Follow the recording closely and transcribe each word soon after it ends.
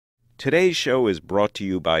Today's show is brought to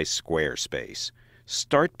you by Squarespace.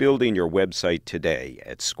 Start building your website today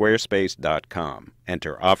at squarespace.com.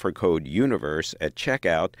 Enter offer code UNIVERSE at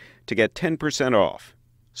checkout to get 10% off.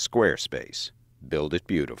 Squarespace. Build it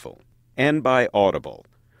beautiful. And by Audible.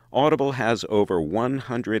 Audible has over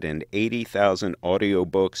 180,000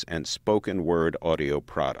 audiobooks and spoken word audio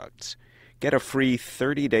products. Get a free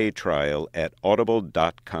 30-day trial at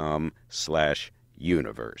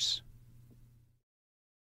audible.com/universe.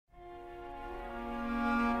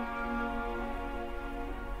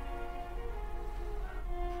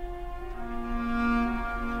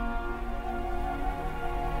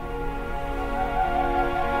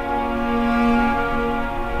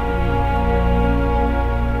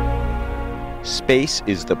 Space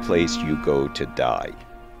is the place you go to die.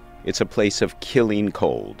 It's a place of killing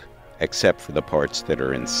cold, except for the parts that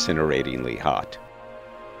are incineratingly hot.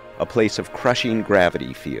 A place of crushing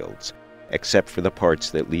gravity fields, except for the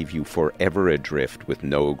parts that leave you forever adrift with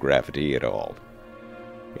no gravity at all.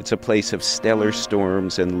 It's a place of stellar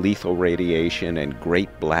storms and lethal radiation and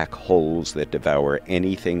great black holes that devour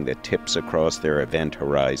anything that tips across their event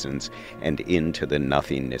horizons and into the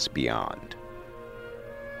nothingness beyond.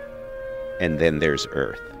 And then there's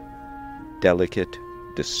Earth. Delicate,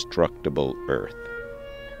 destructible Earth.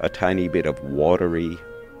 A tiny bit of watery,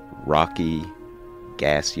 rocky,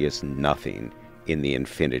 gaseous nothing in the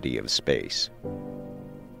infinity of space.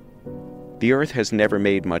 The Earth has never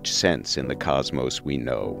made much sense in the cosmos we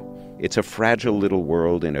know. It's a fragile little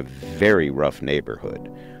world in a very rough neighborhood,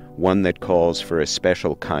 one that calls for a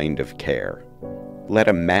special kind of care. Let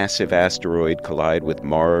a massive asteroid collide with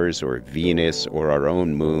Mars or Venus or our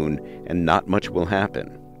own moon, and not much will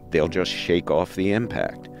happen. They'll just shake off the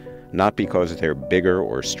impact. Not because they're bigger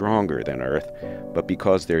or stronger than Earth, but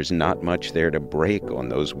because there's not much there to break on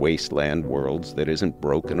those wasteland worlds that isn't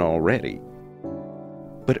broken already.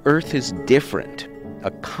 But Earth is different.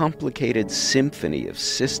 A complicated symphony of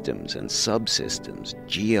systems and subsystems,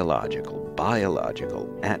 geological, biological,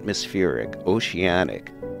 atmospheric, oceanic.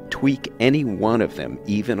 Tweak any one of them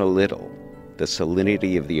even a little. The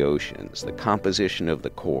salinity of the oceans, the composition of the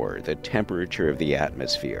core, the temperature of the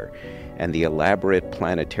atmosphere, and the elaborate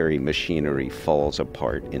planetary machinery falls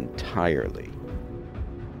apart entirely.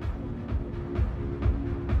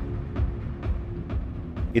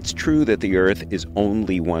 It's true that the Earth is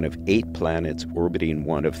only one of 8 planets orbiting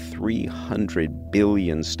one of 300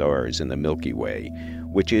 billion stars in the Milky Way,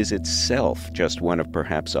 which is itself just one of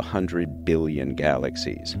perhaps 100 billion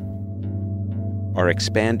galaxies. Our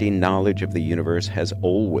expanding knowledge of the universe has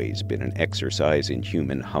always been an exercise in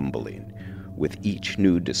human humbling, with each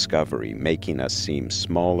new discovery making us seem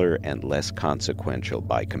smaller and less consequential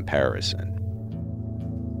by comparison.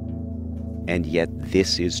 And yet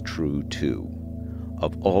this is true too.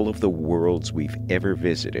 Of all of the worlds we've ever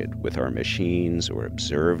visited with our machines or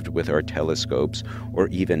observed with our telescopes or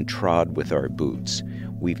even trod with our boots,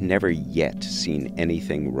 we've never yet seen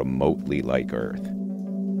anything remotely like Earth.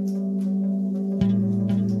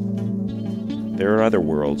 There are other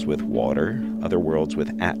worlds with water, other worlds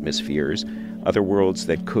with atmospheres, other worlds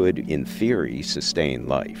that could, in theory, sustain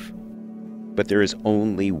life. But there is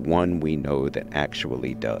only one we know that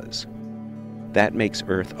actually does. That makes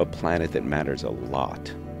Earth a planet that matters a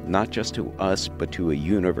lot, not just to us, but to a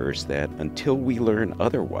universe that, until we learn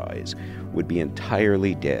otherwise, would be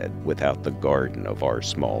entirely dead without the garden of our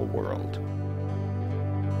small world.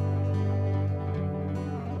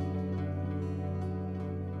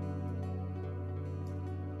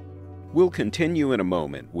 We'll continue in a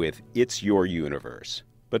moment with It's Your Universe.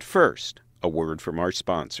 But first, a word from our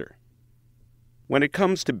sponsor. When it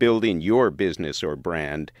comes to building your business or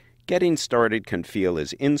brand, getting started can feel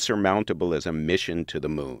as insurmountable as a mission to the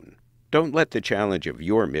moon. Don't let the challenge of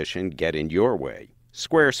your mission get in your way.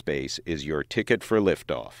 Squarespace is your ticket for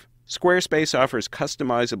liftoff. Squarespace offers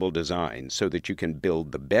customizable designs so that you can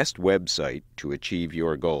build the best website to achieve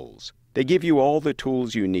your goals. They give you all the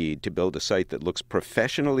tools you need to build a site that looks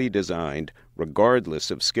professionally designed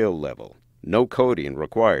regardless of skill level. No coding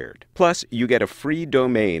required. Plus, you get a free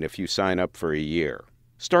domain if you sign up for a year.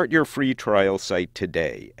 Start your free trial site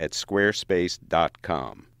today at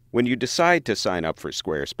squarespace.com. When you decide to sign up for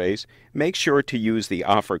Squarespace, make sure to use the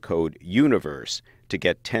offer code UNIVERSE to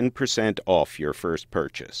get 10% off your first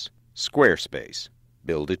purchase. Squarespace.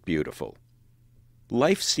 Build it beautiful.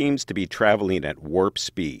 Life seems to be traveling at warp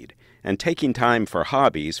speed, and taking time for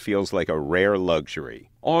hobbies feels like a rare luxury.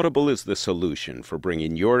 Audible is the solution for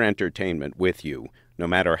bringing your entertainment with you, no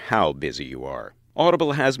matter how busy you are.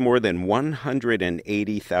 Audible has more than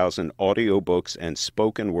 180,000 audiobooks and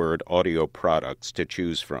spoken word audio products to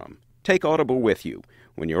choose from. Take Audible with you.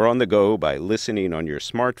 when you're on the go by listening on your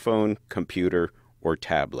smartphone, computer, or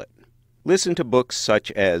tablet. Listen to books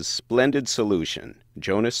such as Splendid Solution,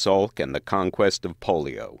 Jonas Salk and the Conquest of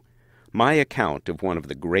Polio, my account of one of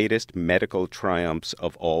the greatest medical triumphs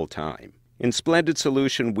of all time. In Splendid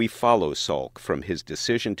Solution, we follow Salk from his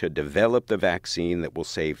decision to develop the vaccine that will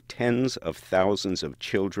save tens of thousands of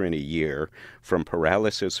children a year from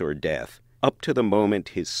paralysis or death, up to the moment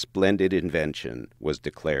his splendid invention was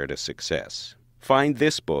declared a success. Find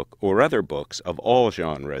this book or other books of all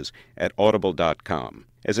genres at audible.com.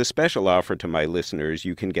 As a special offer to my listeners,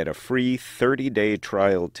 you can get a free 30-day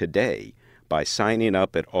trial today by signing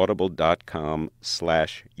up at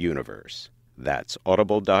audible.com/universe. That's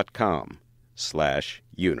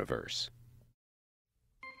audible.com/universe.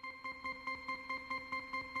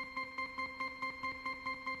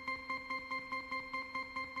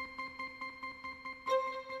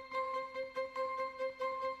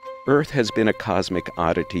 Earth has been a cosmic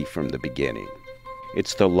oddity from the beginning.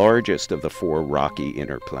 It's the largest of the 4 rocky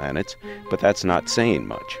inner planets, but that's not saying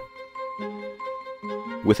much.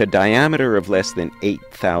 With a diameter of less than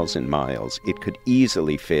 8,000 miles, it could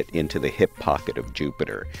easily fit into the hip pocket of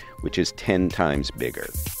Jupiter, which is 10 times bigger.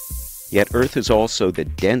 Yet Earth is also the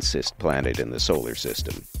densest planet in the solar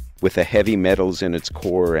system, with the heavy metals in its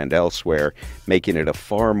core and elsewhere, making it a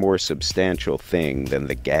far more substantial thing than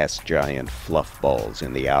the gas giant fluff balls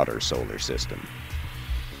in the outer solar system.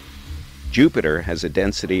 Jupiter has a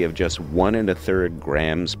density of just 1 1/3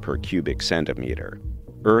 grams per cubic centimeter.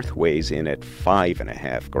 Earth weighs in at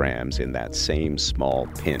 5.5 grams in that same small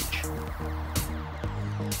pinch.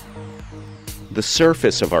 The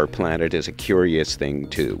surface of our planet is a curious thing,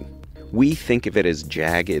 too. We think of it as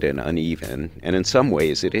jagged and uneven, and in some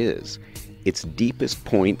ways it is. Its deepest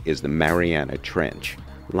point is the Mariana Trench,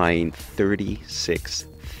 lying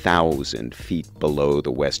 36,000 feet below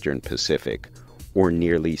the western Pacific, or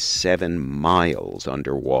nearly 7 miles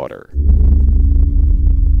underwater.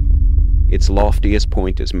 Its loftiest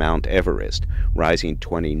point is Mount Everest, rising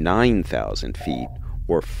 29,000 feet,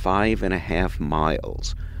 or 5.5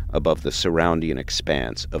 miles, above the surrounding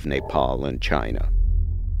expanse of Nepal and China.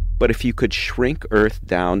 But if you could shrink Earth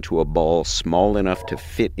down to a ball small enough to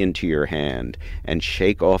fit into your hand and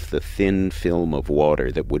shake off the thin film of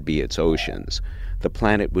water that would be its oceans, the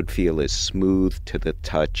planet would feel as smooth to the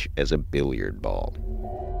touch as a billiard ball.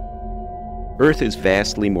 Earth is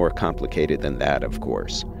vastly more complicated than that, of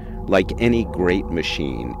course. Like any great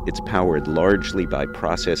machine, it's powered largely by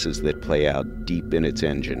processes that play out deep in its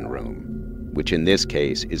engine room, which in this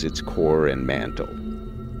case is its core and mantle.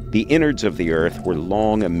 The innards of the Earth were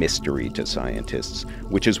long a mystery to scientists,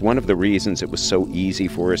 which is one of the reasons it was so easy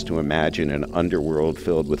for us to imagine an underworld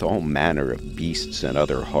filled with all manner of beasts and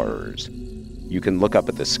other horrors. You can look up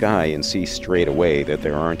at the sky and see straight away that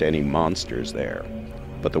there aren't any monsters there.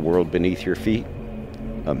 But the world beneath your feet?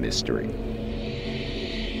 A mystery.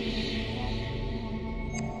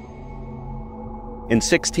 In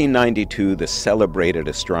 1692, the celebrated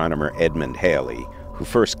astronomer Edmund Halley, who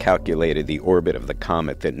first calculated the orbit of the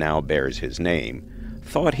comet that now bears his name,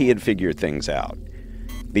 thought he had figured things out.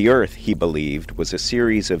 The Earth, he believed, was a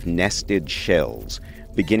series of nested shells,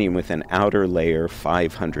 beginning with an outer layer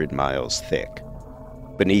 500 miles thick.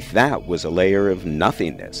 Beneath that was a layer of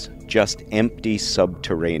nothingness, just empty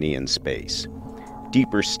subterranean space.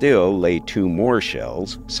 Deeper still lay 2 more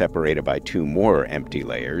shells, separated by 2 more empty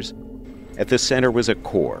layers. At the center was a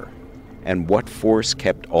core, and what force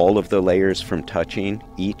kept all of the layers from touching,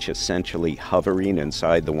 each essentially hovering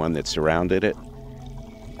inside the one that surrounded it?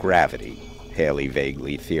 Gravity, Halley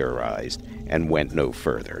vaguely theorized, and went no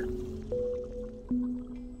further.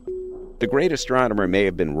 The great astronomer may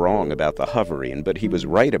have been wrong about the hovering, but he was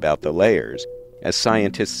right about the layers, as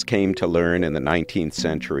scientists came to learn in the 19th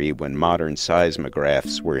century when modern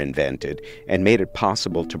seismographs were invented and made it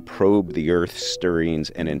possible to probe the Earth's stirrings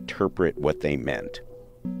and interpret what they meant.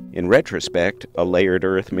 In retrospect, a layered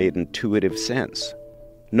Earth made intuitive sense.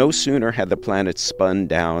 No sooner had the planet spun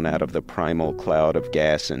down out of the primal cloud of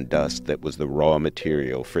gas and dust that was the raw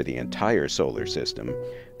material for the entire solar system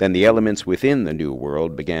than the elements within the new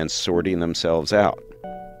world began sorting themselves out.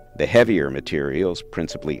 The heavier materials,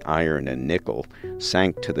 principally iron and nickel,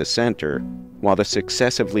 sank to the center, while the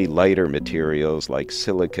successively lighter materials like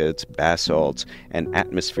silicates, basalts, and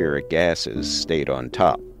atmospheric gases stayed on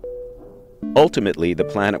top. Ultimately, the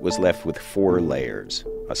planet was left with 4 layers: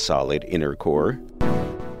 a solid inner core,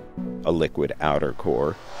 a liquid outer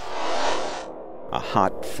core, a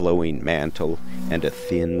hot flowing mantle, and a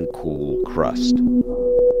thin, cool crust.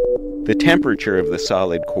 The temperature of the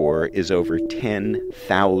solid core is over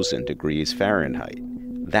 10,000 degrees Fahrenheit.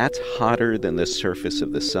 that's hotter than the surface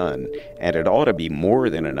of the sun, and it ought to be more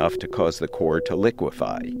than enough to cause the core to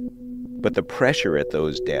liquefy. But the pressure at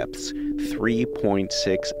those depths,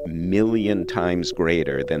 3.6 million times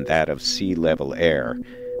greater than that of sea-level air,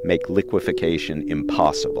 make liquefaction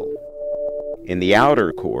impossible. In the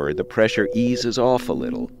outer core, the pressure eases off a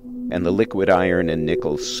little, and the liquid iron and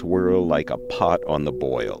nickel swirl like a pot on the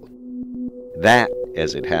boil. That,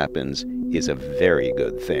 as it happens, is a very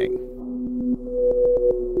good thing.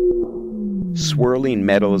 Swirling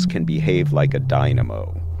metals can behave like a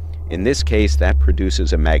dynamo. In this case, that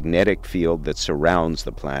produces a magnetic field that surrounds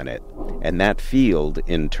the planet, and that field,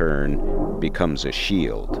 in turn, becomes a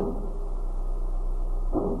shield.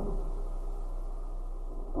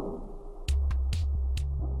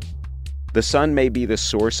 The sun may be the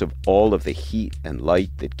source of all of the heat and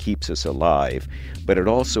light that keeps us alive, but it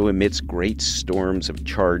also emits great storms of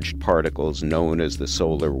charged particles known as the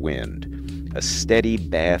solar wind, a steady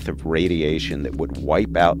bath of radiation that would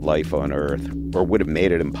wipe out life on Earth, or would have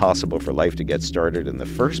made it impossible for life to get started in the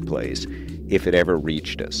first place if it ever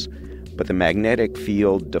reached us. But the magnetic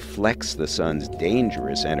field deflects the sun's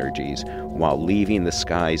dangerous energies while leaving the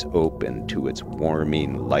skies open to its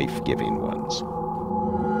warming, life-giving ones.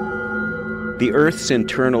 The Earth's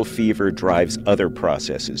internal fever drives other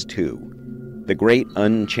processes, too. The great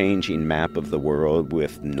unchanging map of the world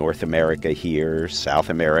with North America here,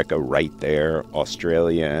 South America right there,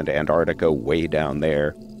 Australia and Antarctica way down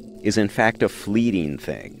there, is in fact a fleeting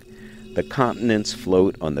thing. The continents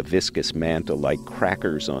float on the viscous mantle like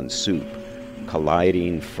crackers on soup,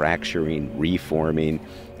 colliding, fracturing, reforming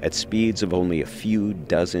at speeds of only a few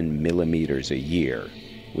dozen millimeters a year,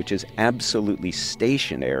 which is absolutely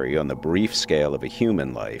stationary on the brief scale of a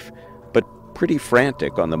human life, but pretty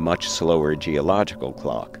frantic on the much slower geological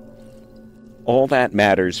clock. All that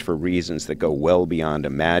matters for reasons that go well beyond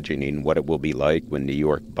imagining what it will be like when New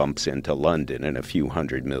York bumps into London in a few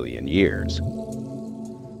 100 million years.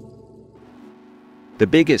 The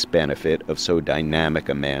biggest benefit of so dynamic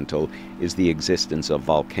a mantle is the existence of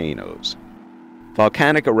volcanoes.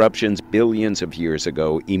 Volcanic eruptions billions of years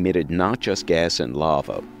ago emitted not just gas and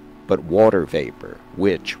lava, but water vapor,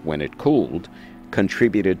 which, when it cooled,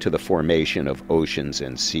 contributed to the formation of oceans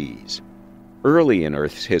and seas. Early in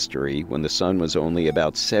Earth's history, when the sun was only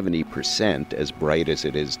about 70% as bright as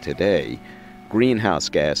it is today, greenhouse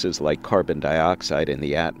gases like carbon dioxide in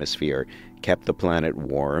the atmosphere kept the planet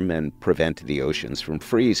warm and prevented the oceans from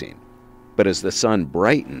freezing. But as the sun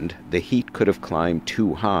brightened, the heat could have climbed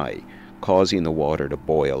too high, causing the water to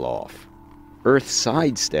boil off. Earth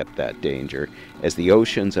sidestepped that danger as the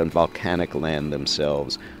oceans and volcanic land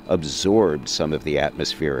themselves absorbed some of the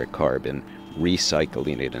atmospheric carbon,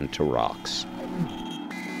 recycling it into rocks.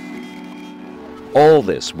 All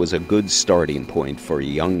this was a good starting point for a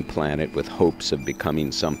young planet with hopes of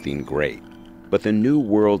becoming something great. But the new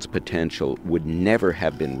world's potential would never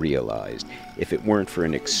have been realized if it weren't for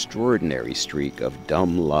an extraordinary streak of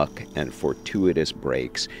dumb luck and fortuitous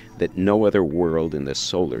breaks that no other world in the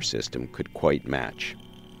solar system could quite match.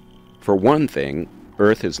 For one thing,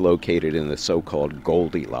 Earth is located in the so-called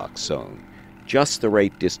Goldilocks zone, just the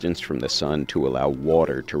right distance from the sun to allow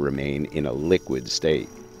water to remain in a liquid state.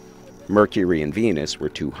 Mercury and Venus were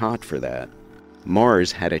too hot for that.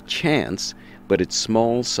 Mars had a chance, but its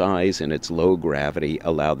small size and its low gravity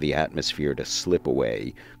allowed the atmosphere to slip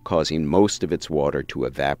away, causing most of its water to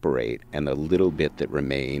evaporate and the little bit that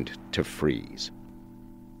remained to freeze.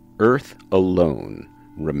 Earth alone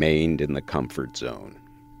remained in the comfort zone.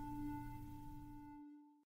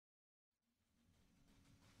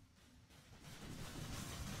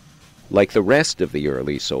 Like the rest of the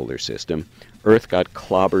early solar system, Earth got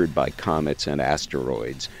clobbered by comets and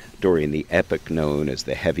asteroids during the epoch known as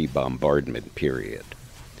the Heavy Bombardment Period.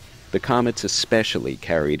 The comets especially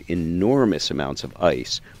carried enormous amounts of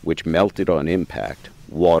ice, which melted on impact,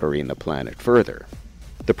 watering the planet further.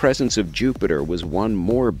 The presence of Jupiter was one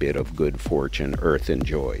more bit of good fortune Earth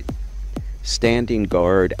enjoyed. Standing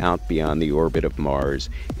guard out beyond the orbit of Mars,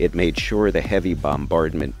 it made sure the Heavy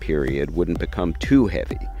Bombardment Period wouldn't become too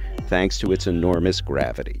heavy, thanks to its enormous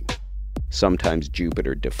gravity. Sometimes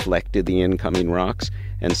Jupiter deflected the incoming rocks,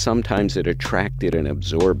 and sometimes it attracted and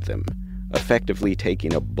absorbed them, effectively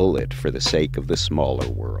taking a bullet for the sake of the smaller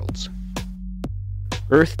worlds.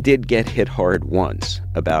 Earth did get hit hard once,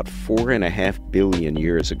 about 4.5 billion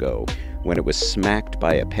years ago, when it was smacked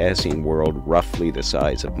by a passing world roughly the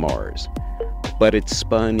size of Mars. But it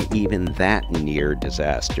spun even that near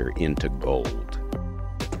disaster into gold.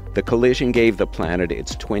 The collision gave the planet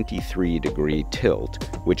its 23-degree tilt,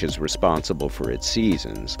 which is responsible for its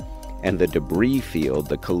seasons, and the debris field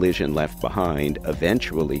the collision left behind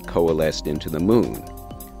eventually coalesced into the moon,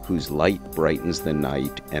 whose light brightens the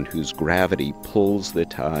night and whose gravity pulls the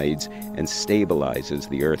tides and stabilizes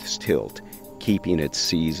the Earth's tilt, keeping its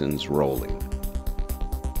seasons rolling.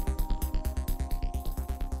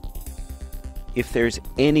 If there's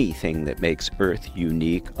anything that makes Earth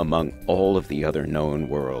unique among all of the other known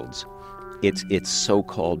worlds, it's its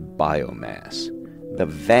so-called biomass, the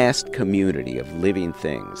vast community of living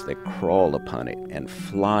things that crawl upon it and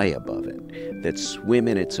fly above it, that swim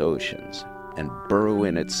in its oceans and burrow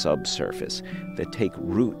in its subsurface, that take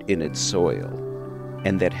root in its soil,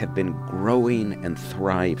 and that have been growing and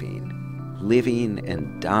thriving, living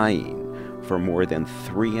and dying for more than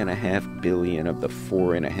 3.5 billion of the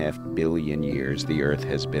 4.5 billion years the Earth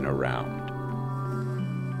has been around.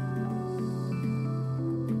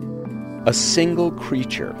 A single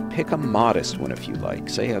creature, pick a modest one if you like,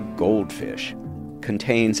 say a goldfish,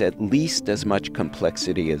 contains at least as much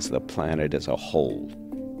complexity as the planet as a whole.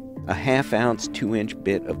 A half-ounce, 2-inch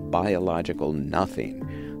bit of biological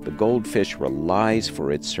nothing, the goldfish relies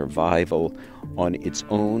for its survival on its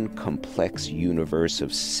own complex universe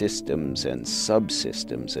of systems and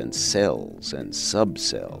subsystems and cells and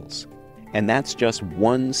subcells. And that's just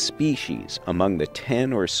one species among the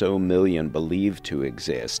 10 or so million believed to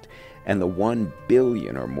exist, and the 1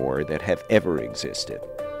 billion or more that have ever existed.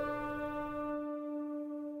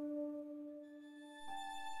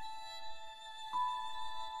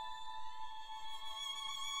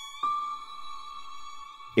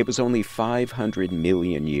 It was only 500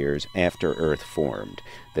 million years after Earth formed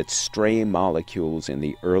that stray molecules in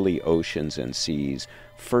the early oceans and seas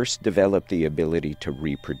first developed the ability to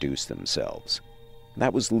reproduce themselves.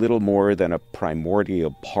 That was little more than a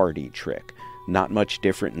primordial party trick, not much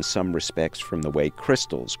different in some respects from the way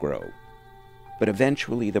crystals grow. But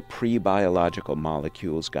eventually the pre-biological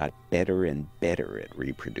molecules got better and better at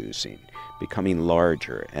reproducing, becoming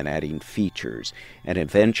larger and adding features, and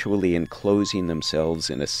eventually enclosing themselves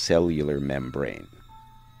in a cellular membrane.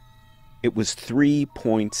 It was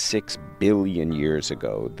 3.6 billion years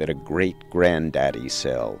ago that a great-granddaddy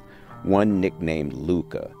cell, one nicknamed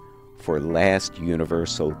LUCA, for Last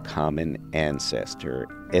Universal Common Ancestor,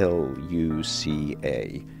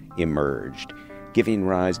 LUCA, emerged, giving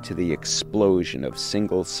rise to the explosion of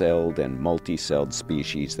single-celled and multi-celled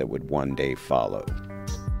species that would one day follow.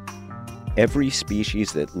 Every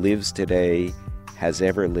species that lives today, has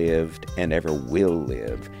ever lived, and ever will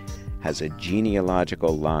live, has a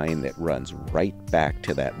genealogical line that runs right back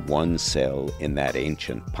to that one cell in that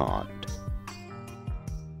ancient pond.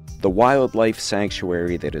 The wildlife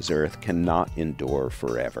sanctuary that is Earth cannot endure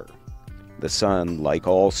forever. The sun, like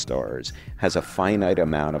all stars, has a finite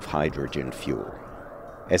amount of hydrogen fuel.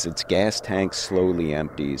 As its gas tank slowly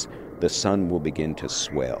empties, the sun will begin to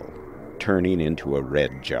swell, turning into a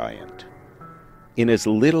red giant. In as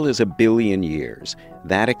little as 1 billion years,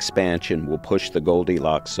 that expansion will push the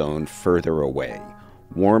Goldilocks zone further away,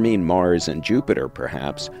 warming Mars and Jupiter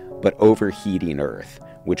perhaps, but overheating Earth,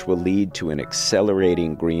 which will lead to an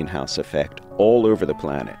accelerating greenhouse effect all over the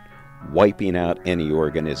planet, wiping out any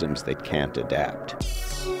organisms that can't adapt.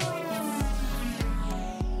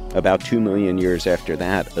 About 2 million years after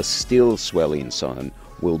that, a still swelling sun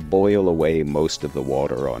will boil away most of the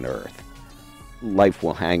water on Earth. Life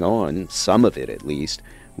will hang on, some of it at least,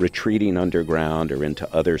 retreating underground or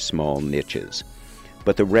into other small niches.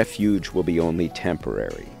 But the refuge will be only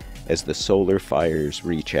temporary, as the solar fires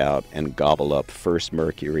reach out and gobble up first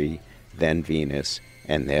Mercury, then Venus,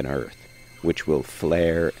 and then Earth, which will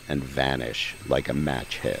flare and vanish like a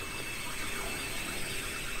match head.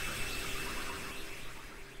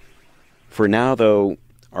 For now, though,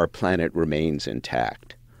 our planet remains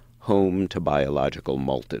intact, home to biological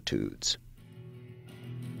multitudes.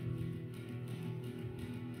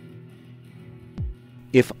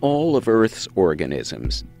 If all of Earth's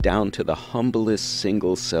organisms, down to the humblest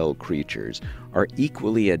single-cell creatures, are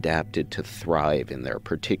equally adapted to thrive in their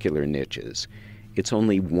particular niches, it's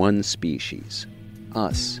only one species,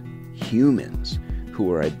 us, humans,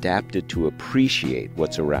 who are adapted to appreciate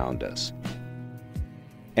what's around us.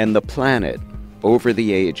 And the planet, over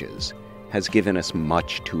the ages, has given us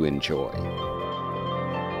much to enjoy.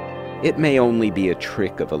 It may only be a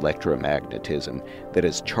trick of electromagnetism that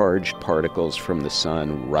as charged particles from the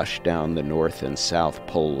sun rush down the north and south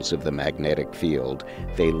poles of the magnetic field,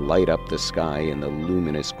 they light up the sky in the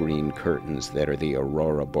luminous green curtains that are the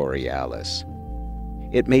aurora borealis.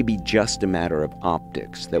 It may be just a matter of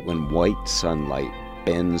optics that when white sunlight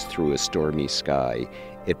bends through a stormy sky,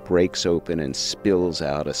 it breaks open and spills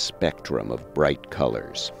out a spectrum of bright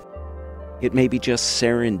colors. It may be just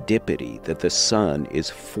serendipity that the sun is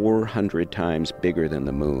 400 times bigger than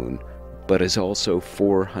the moon, but is also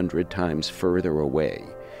 400 times further away,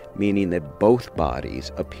 meaning that both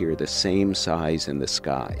bodies appear the same size in the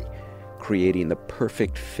sky, creating the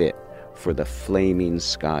perfect fit for the flaming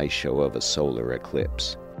sky show of a solar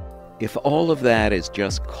eclipse. If all of that is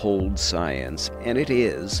just cold science, and it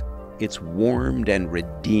is, it's warmed and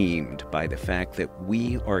redeemed by the fact that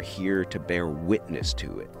we are here to bear witness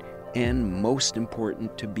to it, and most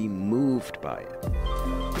important, to be moved by it.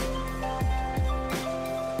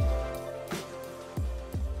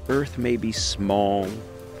 Earth may be small,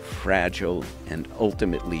 fragile, and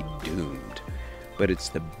ultimately doomed, but it's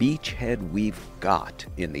the beachhead we've got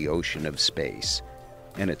in the ocean of space,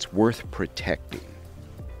 and it's worth protecting,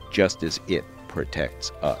 just as it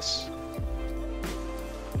protects us.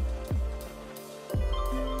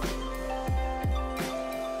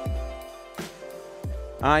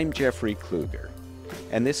 I'm Jeffrey Kluger,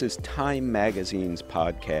 and this is Time Magazine's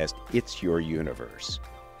podcast, It's Your Universe,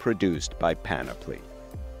 produced by Panoply.